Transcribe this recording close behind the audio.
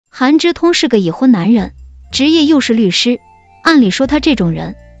韩之通是个已婚男人，职业又是律师，按理说他这种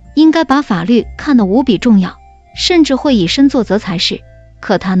人应该把法律看得无比重要，甚至会以身作则才是。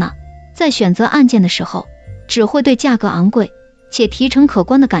可他呢，在选择案件的时候，只会对价格昂贵且提成可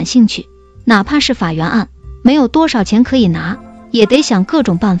观的感兴趣，哪怕是法院案，没有多少钱可以拿，也得想各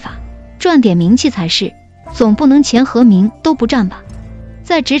种办法赚点名气才是，总不能钱和名都不占吧。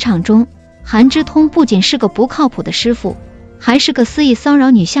在职场中，韩之通不仅是个不靠谱的师傅，还是个肆意骚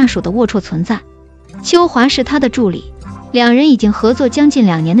扰女下属的龌龊存在。邱华是他的助理，两人已经合作将近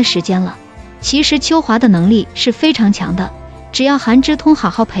2年的时间了。其实邱华的能力是非常强的，只要韩之通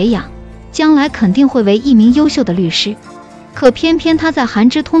好好培养，将来肯定会为一名优秀的律师。可偏偏他在韩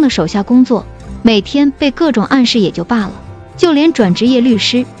之通的手下工作，每天被各种暗示也就罢了，就连转职业律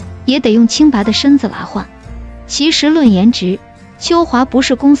师也得用清白的身子来换。其实论颜值，邱华不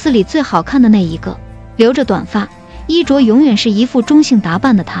是公司里最好看的那一个，留着短发，衣着永远是一副中性打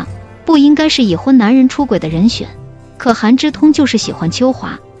扮的他，不应该是已婚男人出轨的人选。可韩之通就是喜欢邱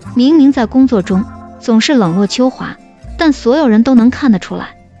华，明明在工作中总是冷落邱华，但所有人都能看得出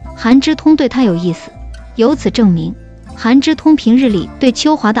来，韩之通对他有意思。由此证明，韩之通平日里对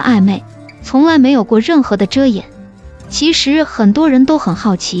邱华的暧昧从来没有过任何的遮掩。其实很多人都很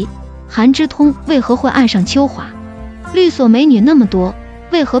好奇，韩之通为何会爱上邱华？律所美女那么多，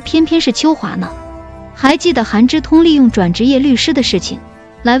为何偏偏是邱华呢？还记得韩之通利用转职业律师的事情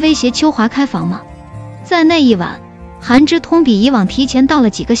来威胁邱华开房吗？在那一晚，韩之通比以往提前到了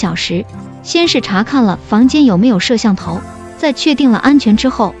几个小时，先是查看了房间有没有摄像头，在确定了安全之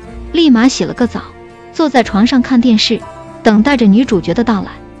后，立马洗了个澡，坐在床上看电视，等待着女主角的到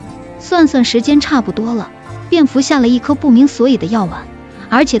来。算算时间差不多了，便服下了一颗不明所以的药丸，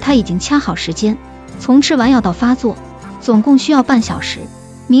而且他已经掐好时间，从吃完药到发作总共需要半小时。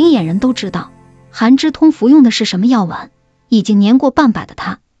明眼人都知道韩之通服用的是什么药丸，已经年过半百的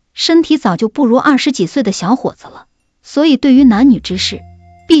他，身体早就不如20几岁的小伙子了，所以对于男女之事，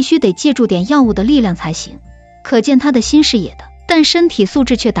必须得借助点药物的力量才行。可见他的心是野的，但身体素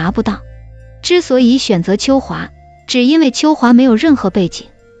质却达不到。之所以选择邱华，只因为邱华没有任何背景，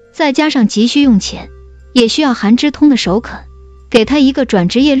再加上急需用钱，也需要韩之通的首肯，给他一个转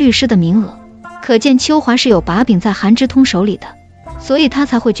职业律师的名额。可见邱华是有把柄在韩之通手里的，所以他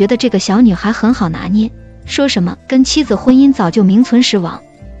才会觉得这个小女孩很好拿捏，说什么跟妻子婚姻早就名存实亡。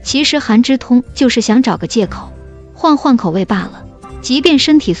其实韩之通就是想找个借口换口味罢了，即便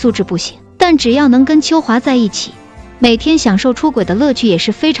身体素质不行，但只要能跟邱华在一起，每天享受出轨的乐趣也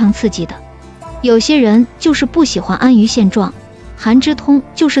是非常刺激的。有些人就是不喜欢安于现状，韩之通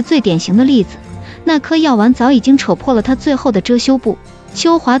就是最典型的例子。那颗药丸早已经扯破了他最后的遮羞布，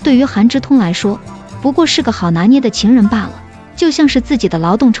邱华对于韩之通来说不过是个好拿捏的情人罢了，就像是自己的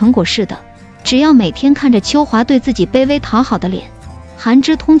劳动成果似的。只要每天看着邱华对自己卑微讨好的脸，韩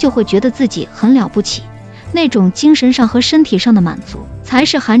之通就会觉得自己很了不起，那种精神上和身体上的满足才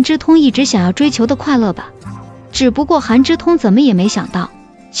是韩之通一直想要追求的快乐吧。只不过韩之通怎么也没想到，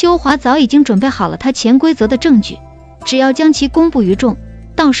邱华早已经准备好了他潜规则的证据，只要将其公布于众，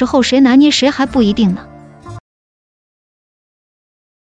到时候谁拿捏谁还不一定呢。